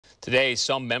Today,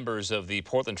 some members of the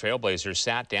Portland Trail Blazers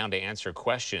sat down to answer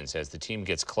questions as the team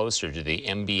gets closer to the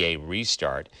NBA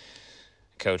restart.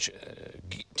 Coach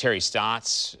Terry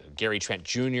Stotts, Gary Trent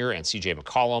Jr., and CJ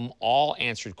McCollum all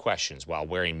answered questions while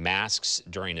wearing masks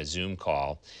during a Zoom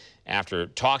call. After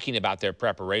talking about their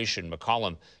preparation,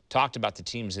 McCollum talked about the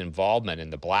team's involvement in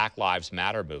the Black Lives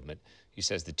Matter movement. He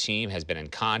says the team has been in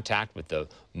contact with the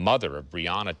mother of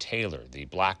Breonna Taylor, the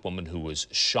black woman who was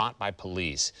shot by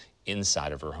police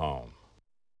inside of her home.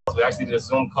 We actually did a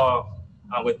Zoom call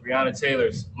with Breonna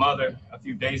Taylor's mother a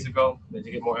few days ago to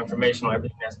get more information on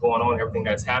everything that's going on, everything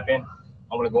that's happened.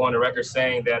 I'm going to go on the record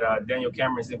saying that Daniel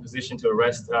Cameron is in position to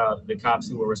arrest the cops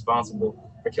who were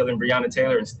responsible for killing Breonna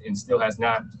Taylor and still has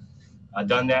not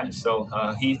done that. So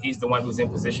he's the one who's in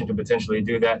position to potentially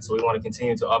do that. So we want to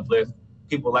continue to uplift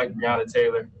people like Breonna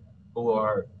Taylor who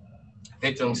are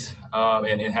victims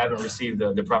and haven't received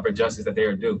the proper justice that they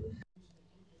are due.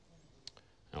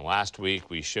 Now, last week,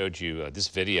 we showed you this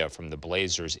video from the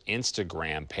Blazers'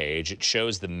 Instagram page. It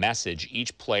shows the message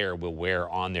each player will wear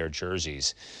on their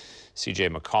jerseys.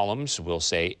 CJ McCollum's will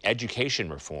say education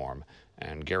reform,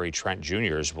 and Gary Trent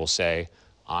Jr.'s will say,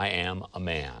 I am a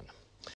man.